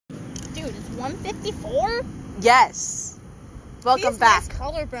Dude, it's 1:54? Yes. Welcome back nice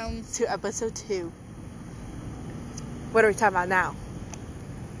collarbones. to episode 2. What are we talking about now?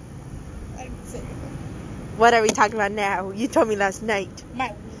 What are we talking about now? You told me last night.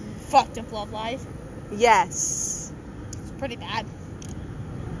 My fucked up love life. Yes. It's pretty bad.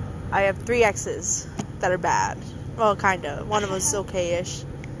 I have 3 exes that are bad. Well, kind of. One of them is okay-ish.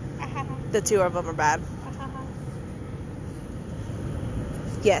 The 2 of them are bad.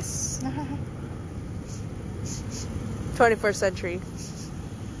 Yes. 21st century.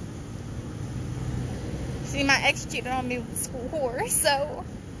 See, my ex cheated on me with a school whore, so...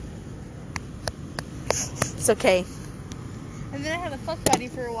 It's okay. And then I had a fuck buddy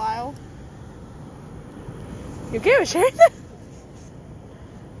for a while. You okay with sharing that?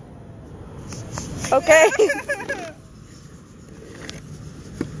 Okay.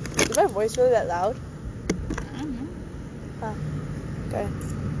 Is my voice really that loud? I don't know. Huh. Okay.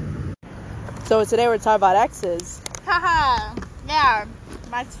 So today we're talking about exes. Haha. Yeah.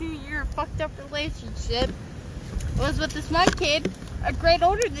 My 2-year fucked up relationship was with this one kid, a grade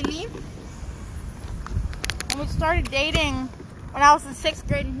older than me. And we started dating when I was in 6th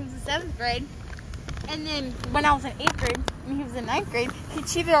grade and he was in 7th grade. And then when I was in 8th grade and he was in 9th grade, he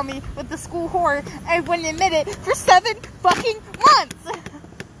cheated on me with the school whore and I wouldn't admit it for 7 fucking months.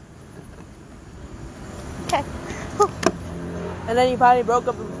 Okay. And then you finally broke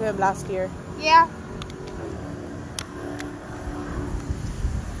up with him last year. Yeah.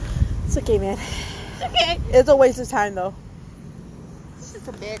 It's okay, man. It's okay. It's a waste of time, though. It's just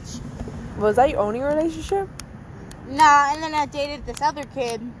a bitch. Was that your only relationship? Nah, and then I dated this other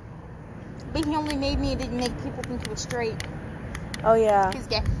kid. But he only made me to make people think he was straight. Oh, yeah. He's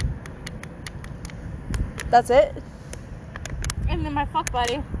gay. That's it? And then my fuck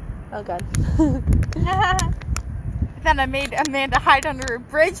buddy. Oh, God. Then I made Amanda hide under a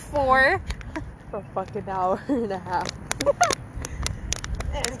bridge for a fucking hour and a half.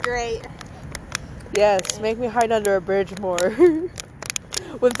 It was great. Yes, make me hide under a bridge more.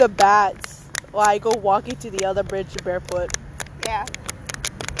 With the bats. While I go walking to the other bridge barefoot. Yeah.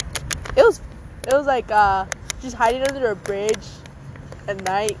 It was like just hiding under a bridge at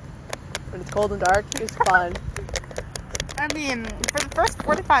night when it's cold and dark. It was fun. I mean, for the first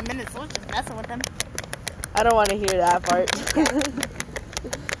 45 minutes, I was just messing with him. I don't want to hear that part.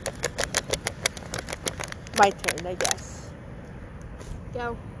 My turn, I guess.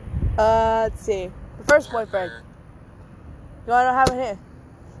 Go. Let's see. The first boyfriend. You want to know what happened here?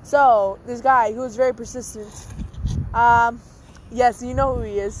 So, this guy who was very persistent. Yes, you know who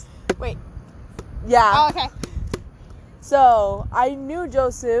he is. Wait. Yeah. Oh, okay. So, I knew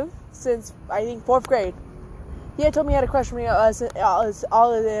Joseph since, I think, 4th grade. He had told me he had a crush on me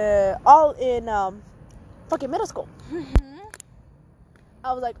all in fucking middle school. Mm-hmm.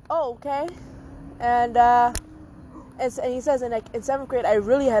 I was like, oh, okay. And he says in 7th grade, I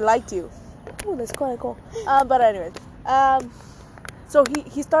really had liked you. Oh, that's quite cool. But anyways, so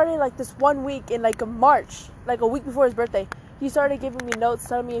he started like this 1 week in like March, like a week before his birthday. He started giving me notes,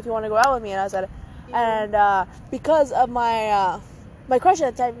 telling me if you want to go out with me, and I said, and because of my my crush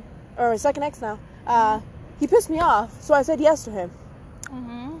at the time, or my second ex now, he pissed me off, so I said yes to him.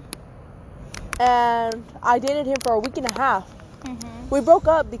 Mm-hmm. And I dated him for a week and a half. Mm-hmm. We broke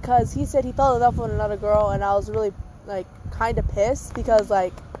up because he said he fell in love with another girl, and I was really like kind of pissed because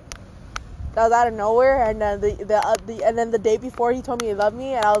like that was out of nowhere. And then the day before he told me he loved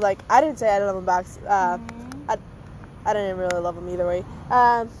me, and I was like, I didn't say I love him back. I didn't really love him either way.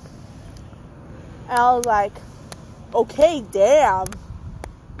 And I was like, okay, damn,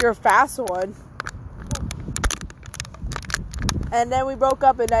 you're a fast one. And then we broke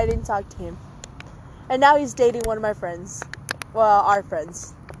up, and I didn't talk to him. And now he's dating one of my friends. Well, our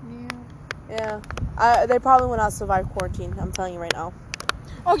friends. Yeah. They probably will not survive quarantine. I'm telling you right now.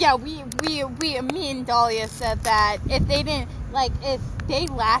 Oh yeah, me and Dahlia said that if they didn't, like, if they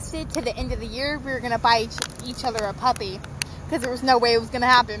lasted to the end of the year, we were gonna buy each other a puppy, because there was no way it was gonna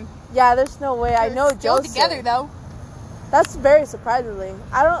happen. Yeah, there's no way. I know still Joseph. Together though. That's very surprisingly.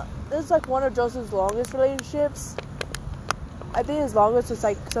 This is like one of Joseph's longest relationships. I think his longest was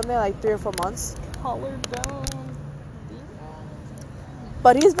like something like 3 or 4 months. Collarbone.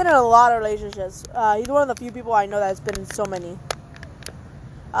 But he's been in a lot of relationships. He's one of the few people I know that's been in so many.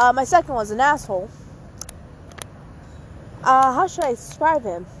 My second was an asshole. How should I describe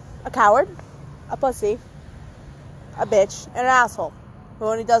him? A coward, a pussy, a bitch, and an asshole who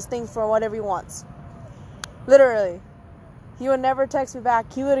only does things for whatever he wants. Literally. He would never text me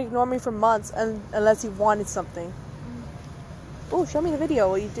back. He would ignore me for months unless he wanted something. Oh, show me the video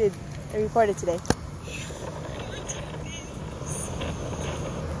what you did. I recorded today.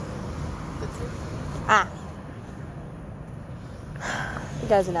 Ah. You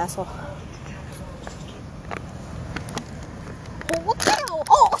guy's an asshole.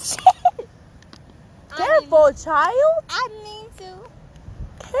 Oh, shit! Careful, child. I mean to.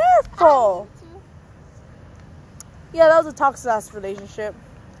 Careful. Yeah, that was a toxic-ass relationship.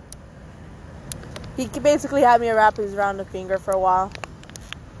 He basically had me wrap his around the finger for a while.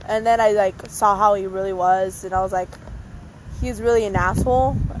 And then I, like, saw how he really was. And I was like, he's really an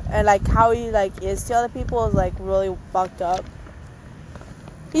asshole. And, like, how he, like, is to other people is, like, really fucked up.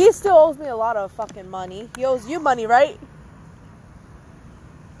 He still owes me a lot of fucking money. He owes you money, right?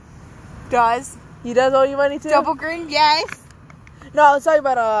 Does. He does owe you money, too? Double green, yes. No, I was talking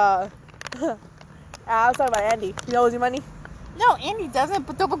about, I was talking about Andy. He owes you money? No, Andy doesn't,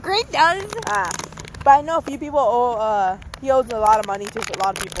 but Double Green does. But I know a few people owe, he owes a lot of money to a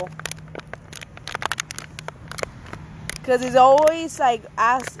lot of people. Because he's always, like,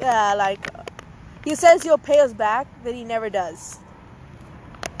 he says he'll pay us back, then he never does.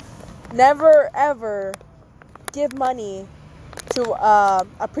 Never, ever give money to,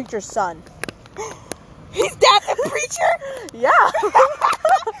 a preacher's son. His dad's a preacher? Yeah.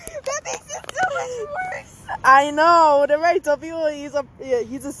 That makes it so much worse. I know. Whenever I tell people he's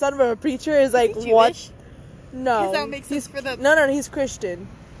a son of a preacher, is like, is he what? Jewish? No. Because that makes sense for the... No, he's Christian.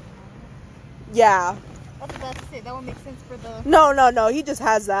 Yeah. I was about to say, that would make sense for the... No, he just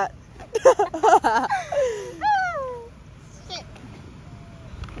has that. Shit.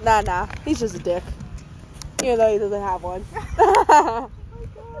 Nah, he's just a dick. Even though he doesn't have one. Oh my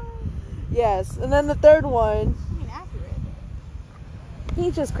god. Yes, and then the third one, Accurate.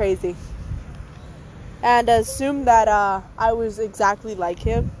 he's just crazy. And assumed that I was exactly like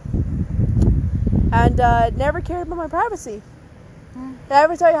him. And never cared about my privacy. Did I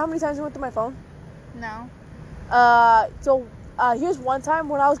ever tell you how many times he went through my phone? No. So here's one time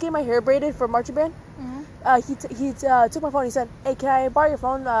when I was getting my hair braided for marching band. He took my phone. He said, "Hey, can I borrow your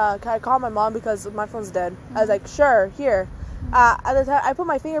phone? Can I call my mom because my phone's dead?" I was like, "Sure, here." At the time, I put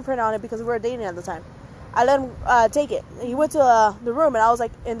my fingerprint on it because we were dating at the time. I let him take it. He went to the room, and I was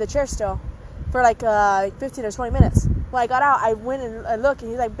like in the chair still for like 15 or 20 minutes. When I got out, I went and looked,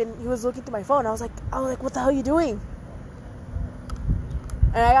 and he was looking through my phone. I was like, "What the hell are you doing?"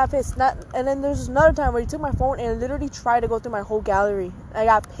 And I got pissed. And then there's another time where he took my phone and literally tried to go through my whole gallery. I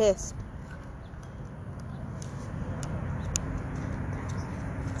got pissed.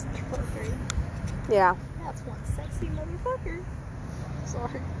 Yeah. That's one sexy motherfucker.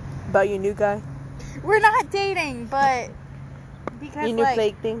 Sorry. About your new guy? We're not dating, but because Your new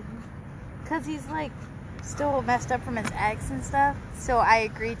plague thing? Because he's like still messed up from his ex and stuff. So I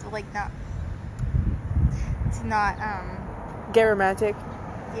agreed to not Get romantic?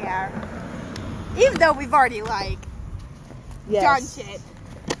 Yeah. Even though we've already Yes. done shit.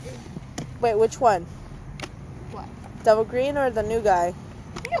 Wait, which one? What? Double green or the new guy?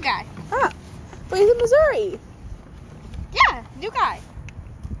 New guy. Ah. But he's in Missouri. Yeah, new guy.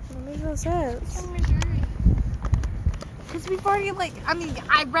 That makes no sense. From Missouri. Because we've already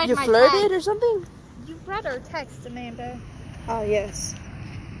I read You my flirted text. or something? You read our text, Amanda. Oh, yes.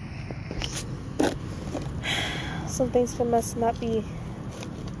 Some things must not be.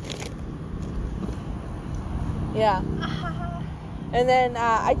 Yeah. And then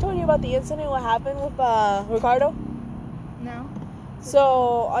I told you about the incident, what happened with Ricardo. No.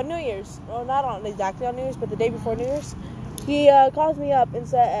 So on New Year's, well, not on exactly on New Year's, but the day before New Year's, he calls me up and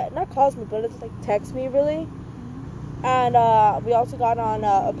said, not calls me, but it's like texts me really. And we also got on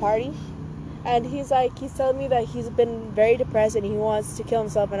a party, and he's telling me that he's been very depressed and he wants to kill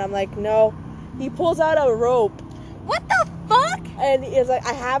himself, and I'm like, no. He pulls out a rope. What the fuck? And he's like,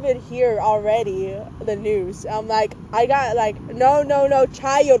 I have it here already, the noose. I'm like, I got no,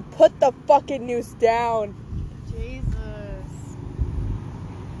 child, put the fucking noose down. Jesus.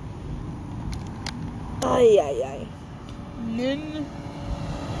 Ay. Nin.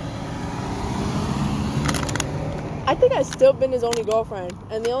 I think I've still been his only girlfriend,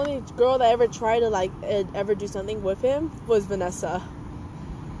 and the only girl that ever tried to ever do something with him was Vanessa.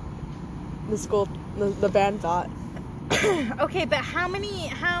 The band thought. Okay, but how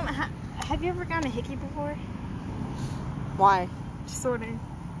have you ever gotten a hickey before? Why? Sort of.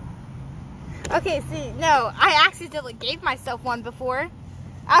 Okay, see, no, I accidentally gave myself one before.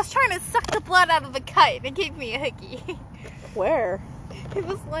 I was trying to suck the blood out of the cut, and it gave me a hickey. Where? It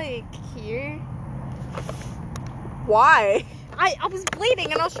was like here. Why? I was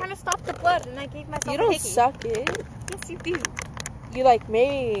bleeding, and I was trying to stop the blood, and I gave myself a hickey. You don't suck it. Yes, you do. You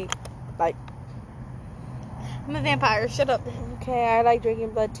maybe I'm a vampire. Shut up. Okay, I like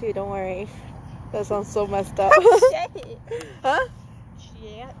drinking blood too. Don't worry. That sounds so messed up. Shit. Huh? Shit.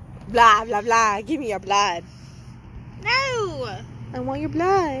 Yeah. Blah, blah, blah. Give me your blood. No. I want your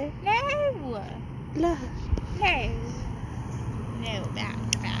blood. No. Blood. No. No,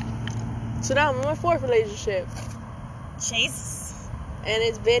 bad. So now I'm in my 4th relationship. Jesus. And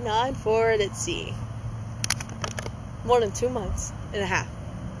it's been on for, let's see, more than 2 months and a half.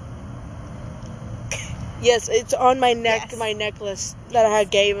 Yes, it's on my neck, Yes. my necklace that I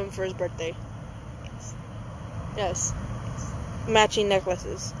gave him for his birthday. Yes. Matching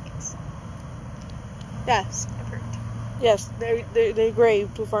necklaces. Yes. Approved. Yes, they're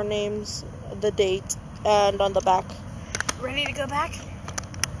engraved with our names, the date, and on the back. Ready to go back?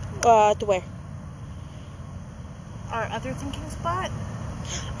 To where? Our other thinking spot?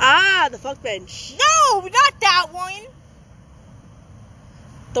 Ah, the fuck bench. No, not that one.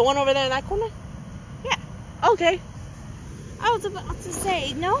 The one over there in that corner? Yeah. Okay. I was about to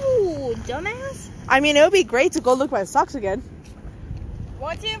say, no, dumbass. I mean, it would be great to go look at my socks again.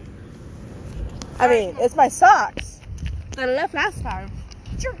 Want to? I mean, it's my socks that I left last time.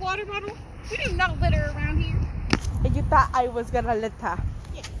 It's your water bottle. We do not litter around here. And you thought I was gonna litter.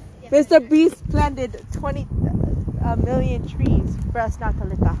 Yes. Mr. Beast planted 20 million trees for us not to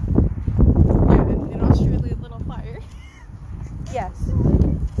litter. Yeah, in Australia, little fire. Yes.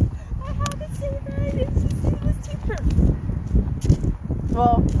 I had to say that. It was too perfect.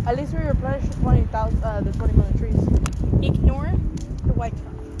 Well, at least we replenished the 20 million trees. Ignore the white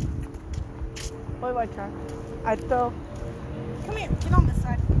truck. What white truck? I throw. Come here. Get on this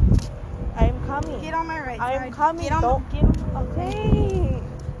side. I am coming. Get on my right I side. am coming. Get on. Don't Get on. Okay.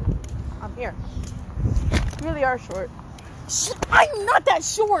 I'm here. You really are short. I'm not that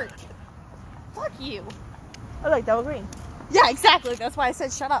short. Fuck you. I like double green. Yeah, exactly. That's why I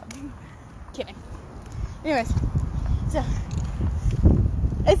said shut up. Kidding. Anyways, so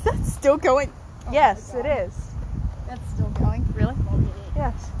is that still going? Oh Yes, it is. That's still going. Really?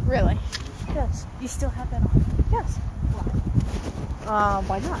 Yes. Really? Yes. You still have that on? Yes. Why?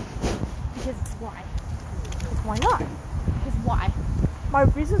 Why not? Because why? Because why not? Because why? My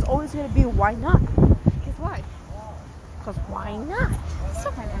reason's always going to be why not? Because why? Because why not?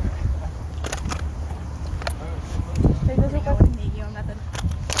 Stop my Take this real I quick. would make you a method.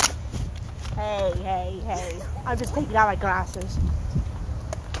 Hey. I'm just taking out my glasses.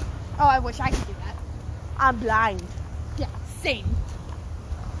 Oh, I wish I could do that. I'm blind. Yeah, same.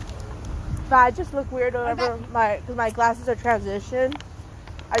 But I just look weird whenever because my glasses are transitioned.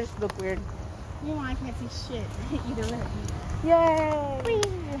 I just look weird. You know I can't see shit either way. Yay!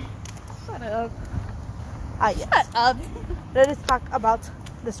 Shut up. Yes. Shut up. Let us talk about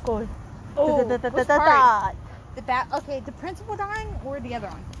the score. Oh, Da- da- da- which da- da- part? da. Okay, the principal dying or the other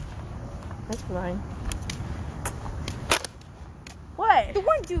one? That's fine. What? The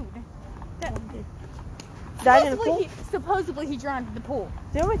one dude. That, Died in the pool? supposedly he drowned in the pool.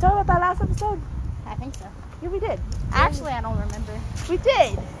 Didn't we talk about that last episode? I think so. Yeah, we did. Actually, I don't remember. We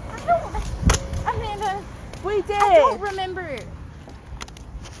did. I don't. Amanda, We did. I don't remember.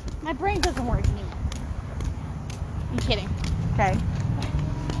 My brain doesn't work anymore. I'm kidding. Okay.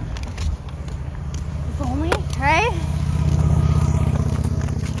 If only, right?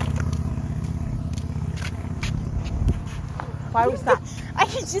 Why we stop? I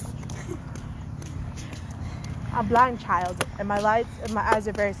could just. I'm a blind child, and my eyes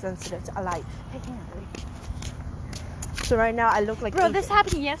are very sensitive to a light. I can't breathe. So right now I look like. Bro, Adrian. this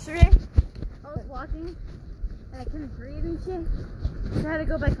happened yesterday. I was walking and I couldn't breathe and shit. So I had to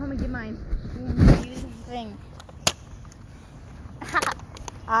go back home and get my thing.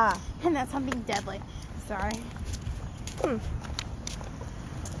 And that's something deadly. Sorry.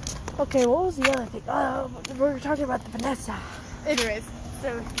 Okay, what was the other thing? We were talking about the Vanessa. Anyways,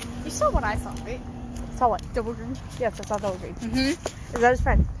 so you saw what I saw, right? Saw what? Double green. Yes, I saw double green. Mm-hmm. Is that his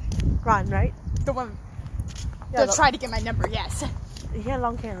friend? Ron, right? The one Yeah, that tried to get my number, yes. He had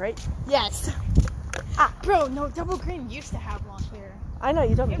long hair, right? Yes. Bro, no, double green used to have long hair. I know,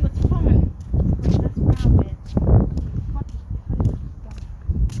 you told me. It was fun. Let's round it.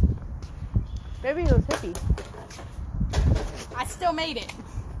 Maybe he was hippie. I still made it.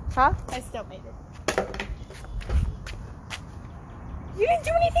 Huh? I still made it. You didn't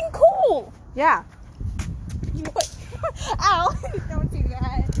do anything cool. Yeah. You know what? Ow! Don't do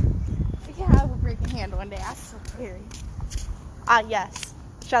that. Yeah, I will break a hand one day. I'm so scary. Yes.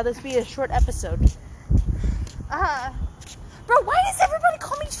 Shall this be a short episode? Bro, why does everybody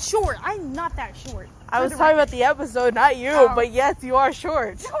call me short? I'm not that short. I was talking about the episode, not you, Oh. but yes, you are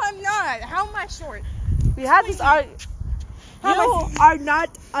short. No, I'm not. How am I short? We had this argument. You are not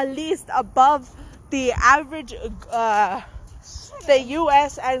at least above the average, the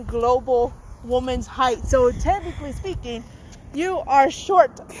U.S. and global woman's height. So technically speaking, You are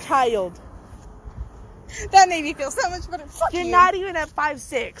short, child. That made me feel so much better. Fuck You're you. not even at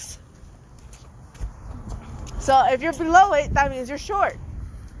 5'6". So if you're below it, that means you're short.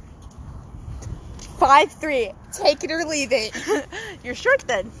 5'3". Take it or leave it. You're short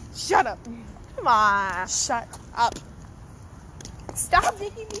then. Shut up. Come on. Shut up. Stop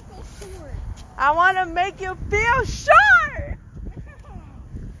making me feel short. I want to make you feel short.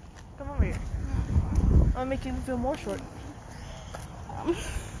 Come over here. I want to make you feel more short.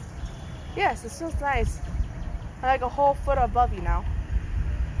 Yes, it feels nice. I'm like a whole foot above you now.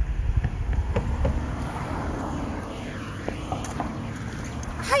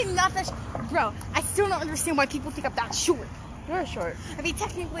 I'm not that bro, I still don't understand why people think I'm that short. You're short. I mean,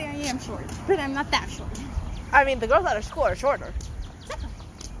 technically I am short, but I'm not that short. I mean, the girls at our school are shorter.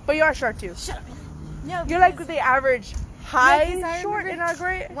 But you are short too. Shut up. No, You're like the average high I short in our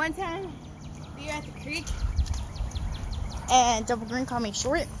grade. One time, we were at the creek, and Double Green called me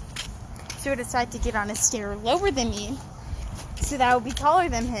short. So I decided to get on a stair lower than me, so that I would be taller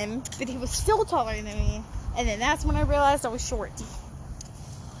than him, but he was still taller than me. And then that's when I realized I was short.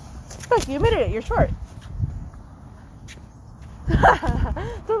 Look, you admitted it. You're short.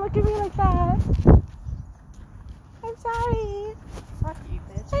 Don't look at me like that. I'm sorry. Fuck you,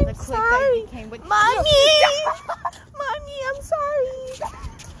 bitch. I'm The clique sorry. that you became with Mommy! Mommy, I'm sorry.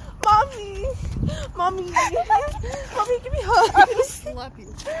 Mommy! Mommy! Mommy, give me a hug. I'm gonna slap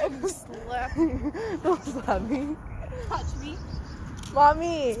you. I'm gonna slap you. Don't slap me. Touch me.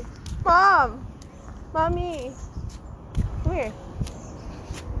 Mommy! Mom! Mommy! Come here.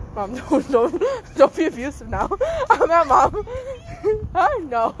 Mom, don't be abusive now. I'm at Mom. I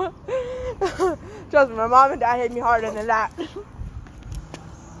know. Trust me, my mom and dad hit me harder than that.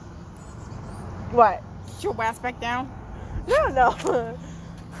 What? Get your ass back down. No.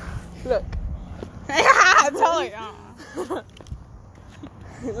 Look. Tell her.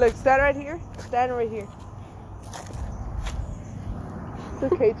 Look, stand right here. Stand right here. It's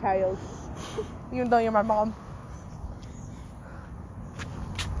okay, child. Even though you're my mom.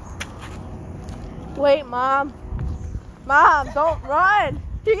 Wait, Mom. Mom, don't run.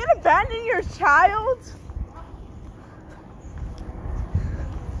 You're gonna abandon your child?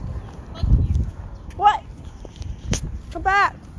 What? Come back.